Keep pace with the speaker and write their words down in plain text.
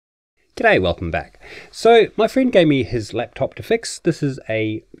G'day, welcome back. So my friend gave me his laptop to fix. This is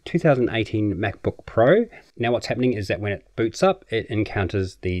a 2018 MacBook Pro. Now what's happening is that when it boots up, it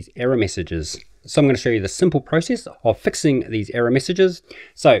encounters these error messages. So I'm going to show you the simple process of fixing these error messages.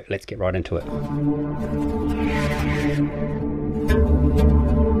 So let's get right into it.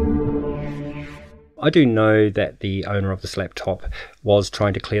 I do know that the owner of this laptop was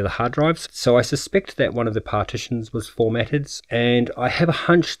trying to clear the hard drives, so I suspect that one of the partitions was formatted, and I have a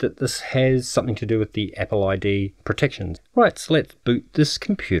hunch that this has something to do with the Apple ID protections. Right, so let's boot this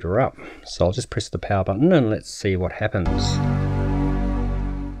computer up. So I'll just press the power button and let's see what happens.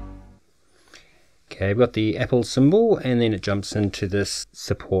 Okay, we've got the Apple symbol and then it jumps into this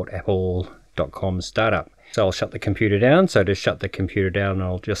supportapple.com startup. So I'll shut the computer down. So to shut the computer down,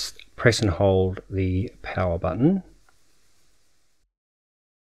 I'll just press and hold the power button.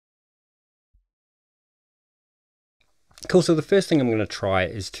 Cool, so the first thing I'm going to try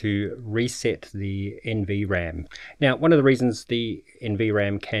is to reset the NVRAM. Now, one of the reasons the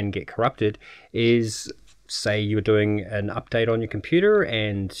NVRAM can get corrupted is, say you're doing an update on your computer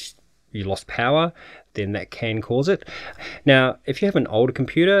and you lost power, then that can cause it. Now, if you have an older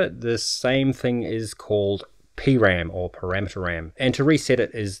computer, the same thing is called PRAM or parameter RAM, and to reset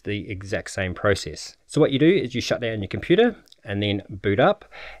it is the exact same process. So what you do is you shut down your computer and then boot up,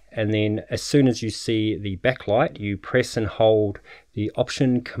 and then as soon as you see the backlight, you press and hold the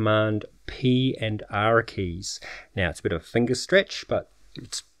Option, Command, P and R keys. Now it's a bit of a finger stretch, but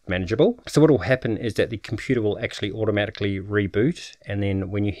it's manageable. So what will happen is that the computer will actually automatically reboot, and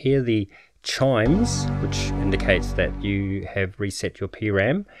then when you hear the chimes, which indicates that you have reset your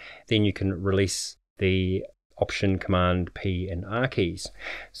PRAM, then you can release the Option, Command, P and R keys.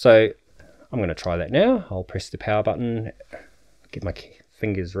 So I'm going to try that now. I'll press the power button, get my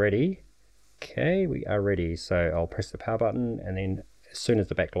fingers ready. Okay, we are ready. So I'll press the power button, and then as soon as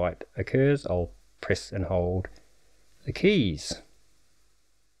the backlight occurs, I'll press and hold the keys.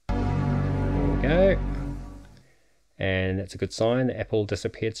 Go, and that's a good sign. Apple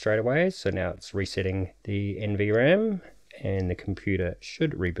disappeared straight away, so now it's resetting the NVRAM and the computer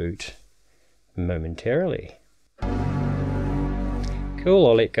should reboot momentarily. Cool,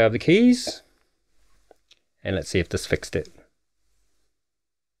 I'll let go of the keys and let's see if this fixed it.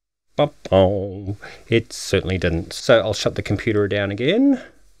 Ba-boom. It certainly didn't. So I'll shut the computer down again.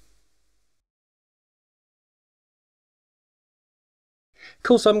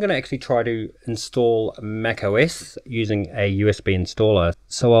 Cool, so I'm going to actually try to install macOS using a USB installer.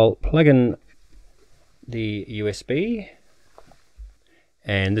 So I'll plug in the USB,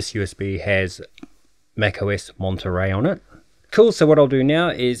 and this USB has macOS Monterey on it. Cool, so what I'll do now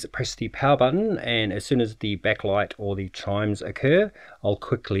is press the power button, and as soon as the backlight or the chimes occur, I'll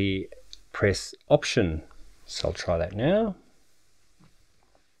quickly press Option. So I'll try that now.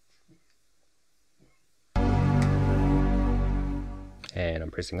 And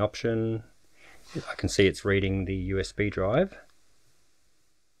I'm pressing Option. I can see it's reading the USB drive.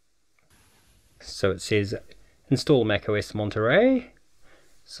 So it says install macOS Monterey.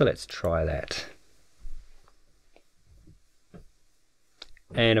 So let's try that.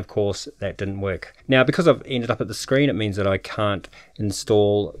 And of course that didn't work. Now because I've ended up at the screen, it means that I can't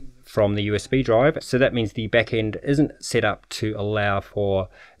install from the USB drive. So that means the back end isn't set up to allow for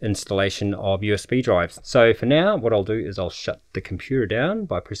installation of USB drives. So for now, what I'll do is I'll shut the computer down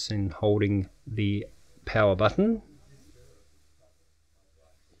by pressing and holding the power button.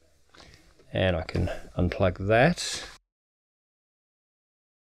 And I can unplug that.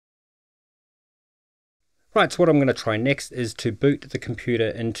 Right, so what I'm going to try next is to boot the computer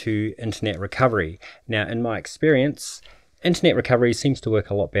into internet recovery. Now, in my experience, internet recovery seems to work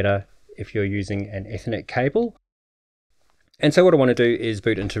a lot better if you're using an Ethernet cable. And so what I want to do is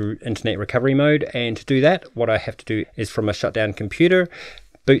boot into internet recovery mode, and to do that, what I have to do is from a shutdown computer,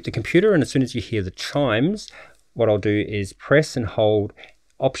 boot the computer, and as soon as you hear the chimes, what I'll do is press and hold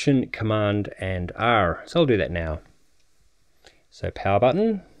Option, Command and R. So I'll do that now. So power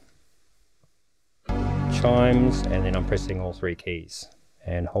button, chimes, and then I'm pressing all three keys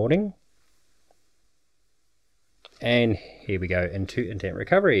and holding. And here we go into internet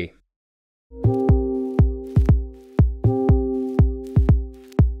recovery.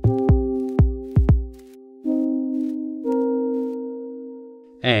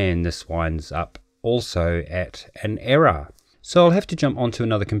 And this winds up also at an error. So I'll have to jump onto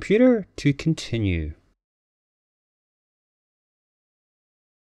another computer to continue.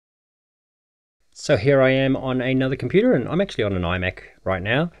 So here I am on another computer, and I'm actually on an iMac right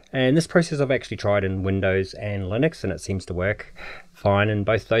now. And this process I've actually tried in Windows and Linux, and it seems to work fine in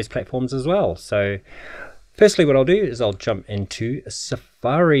both those platforms as well. So Firstly, what I'll do is I'll jump into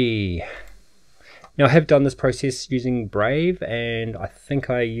Safari. Now I have done this process using Brave, and I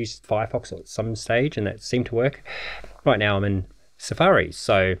think I used Firefox at some stage and that seemed to work. Right now I'm in Safari,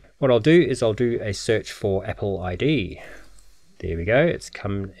 so what I'll do is I'll do a search for Apple ID. There we go, it's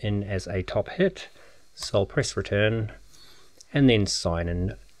come in as a top hit, so I'll press return and then sign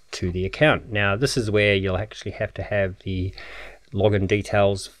in to the account. Now this is where you'll actually have to have the login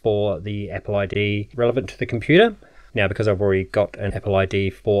details for the Apple ID relevant to the computer. Now because I've already got an Apple ID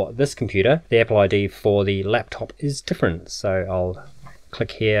for this computer, the Apple ID for the laptop is different. So I'll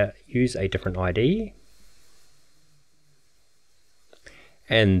click here, use a different ID.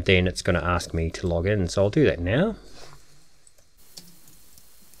 And then it's going to ask me to log in. So I'll do that now.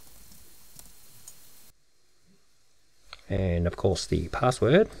 And of course the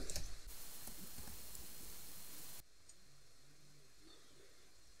password.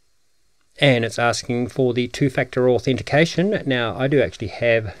 And it's asking for the two-factor authentication. Now I do actually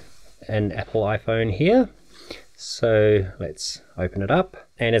have an Apple iPhone here, so let's open it up.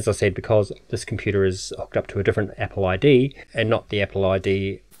 And as I said, because this computer is hooked up to a different Apple ID and not the Apple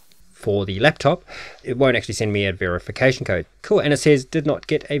ID for the laptop, it won't actually send me a verification code. Cool, and it says did not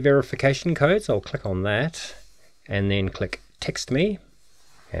get a verification code, so I'll click on that and then click text me,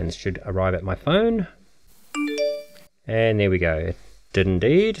 and it should arrive at my phone. And there we go, it did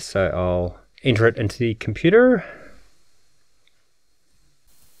indeed, so I'll enter it into the computer.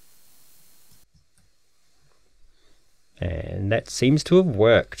 And that seems to have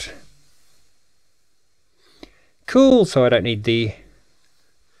worked. Cool, so I don't need the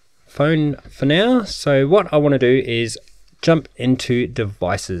phone for now. So what I want to do is jump into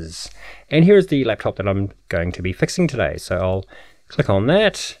devices. And here is the laptop that I'm going to be fixing today. So I'll click on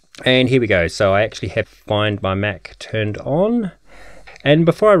that. And here we go. So I actually have Find My Mac turned on. And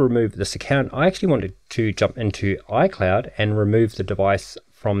before I remove this account, I actually wanted to jump into iCloud and remove the device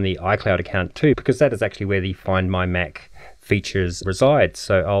from the iCloud account too, because that is actually where the Find My Mac features reside.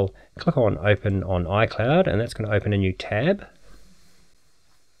 So I'll click on Open on iCloud, and that's going to open a new tab.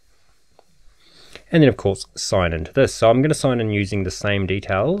 And then of course sign into this. So I'm going to sign in using the same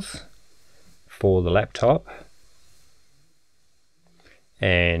details for the laptop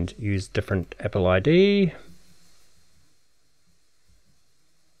and use different Apple ID.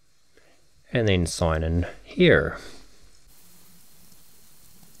 And then sign in here.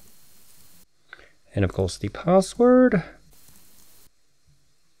 And of course the password.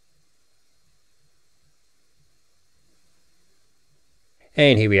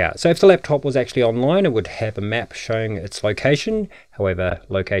 And here we are. So if the laptop was actually online, it would have a map showing its location. However,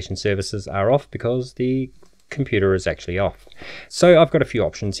 location services are off because the computer is actually off. So I've got a few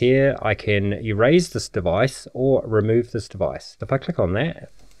options here. I can erase this device or remove this device. If I click on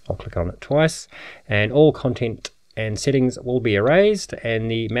that, I'll click on it twice, and all content and settings will be erased, and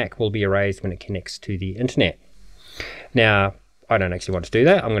the Mac will be erased when it connects to the internet. Now, I don't actually want to do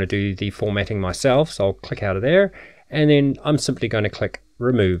that. I'm going to do the formatting myself, so I'll click out of there, and then I'm simply going to click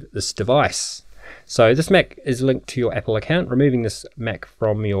remove this device. So this Mac is linked to your Apple account. Removing this Mac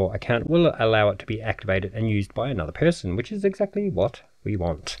from your account will allow it to be activated and used by another person, which is exactly what we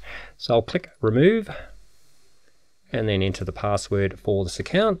want. So I'll click remove, and then enter the password for this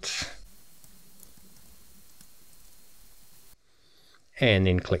account. And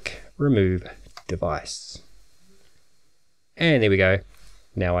then click remove device. And there we go.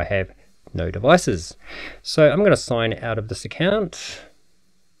 Now I have no devices. So I'm going to sign out of this account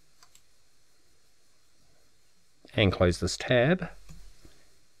and close this tab.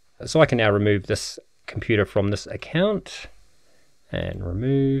 So I can now remove this computer from this account and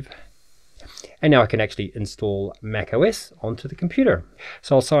remove. And now I can actually install macOS onto the computer.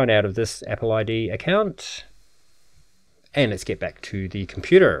 So I'll sign out of this Apple ID account, and let's get back to the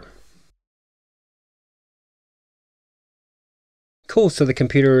computer. Cool, so the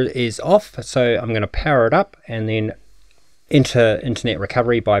computer is off, so I'm going to power it up and then enter internet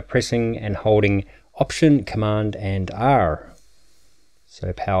recovery by pressing and holding Option, Command and R.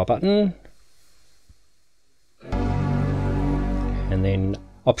 So power button, and then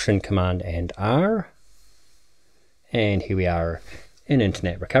Option, Command and R, and here we are in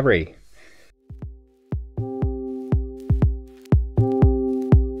internet recovery.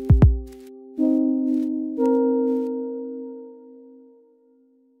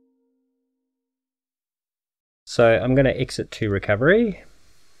 So I'm going to exit to recovery.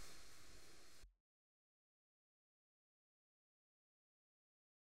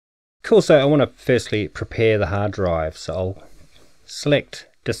 Cool, so I want to firstly prepare the hard drive. So I'll select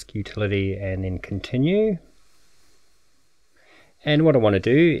disk utility and then continue. And what I want to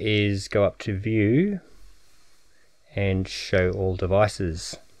do is go up to view and show all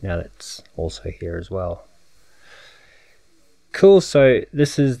devices. Now that's also here as well. Cool, so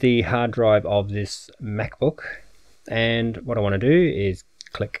this is the hard drive of this MacBook, and what I want to do is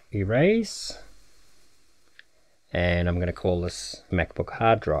click erase, and I'm going to call this MacBook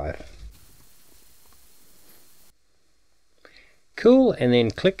hard drive. Cool, and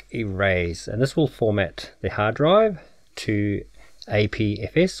then click erase, and this will format the hard drive to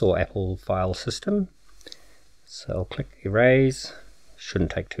APFS or Apple File System. So I'll click erase,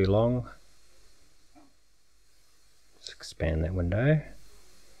 shouldn't take too long. Let's expand that window.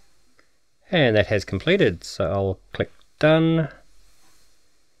 And that has completed, so I'll click done.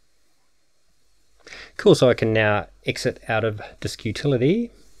 Cool, so I can now exit out of Disk Utility.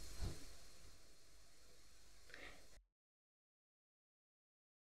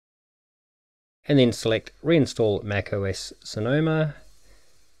 And then select Reinstall macOS Sonoma,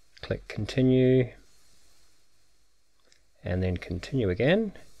 click Continue, and then Continue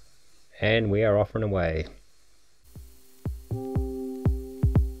again, and we are off and away.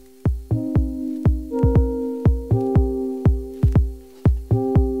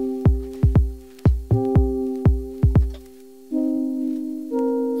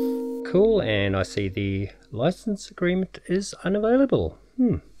 Cool, and I see the license agreement is unavailable.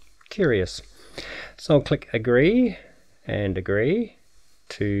 Curious. So I'll click agree and agree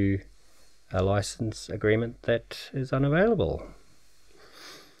to a license agreement that is unavailable.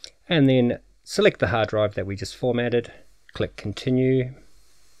 And then select the hard drive that we just formatted, click continue.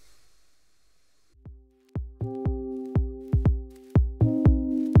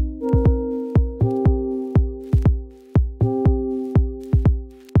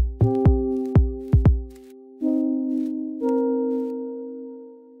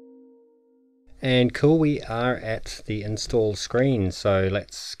 And cool, we are at the install screen, so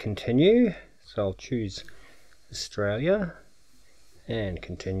let's continue. So I'll choose Australia and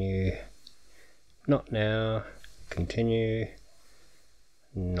continue. Not now, continue.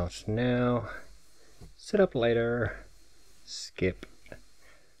 Not now. Set up later. Skip.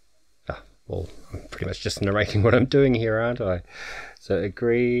 Well, I'm pretty much just narrating what I'm doing here, aren't I? So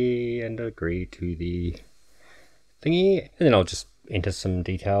agree and agree to the thingy, and then I'll just enter some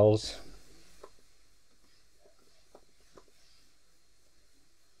details.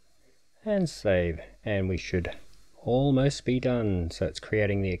 And save, and we should almost be done. So it's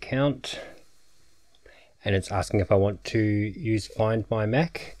creating the account, and it's asking if I want to use Find My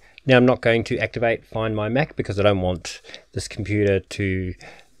Mac. Now I'm not going to activate Find My Mac because I don't want this computer to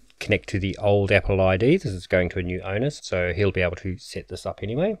connect to the old Apple ID. This is going to a new owner, so he'll be able to set this up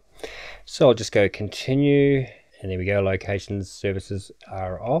anyway. So I'll just go continue, and there we go, locations services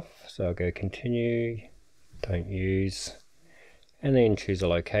are off. So I'll go continue, don't use, and then choose a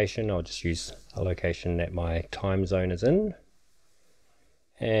location. I'll just use a location that my time zone is in.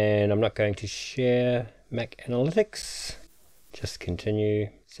 And I'm not going to share Mac Analytics. Just continue,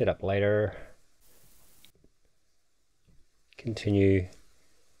 set up later. Continue.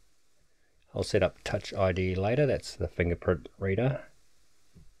 I'll set up Touch ID later, that's the fingerprint reader.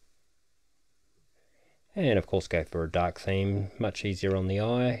 And of course go for a dark theme, much easier on the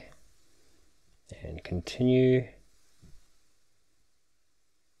eye. And continue.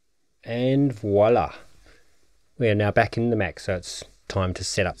 And voila, we are now back in the Mac, so it's time to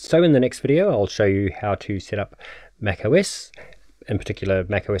set up. So in the next video I'll show you how to set up macOS, in particular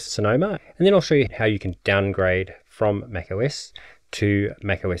macOS Sonoma, and then I'll show you how you can downgrade from macOS to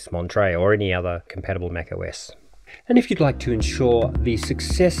macOS Monterey or any other compatible macOS. And if you'd like to ensure the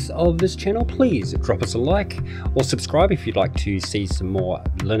success of this channel, please drop us a like or subscribe if you'd like to see some more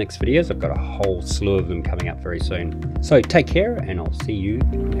Linux videos. I've got a whole slew of them coming up very soon. So take care, and I'll see you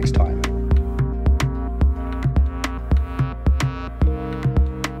next time.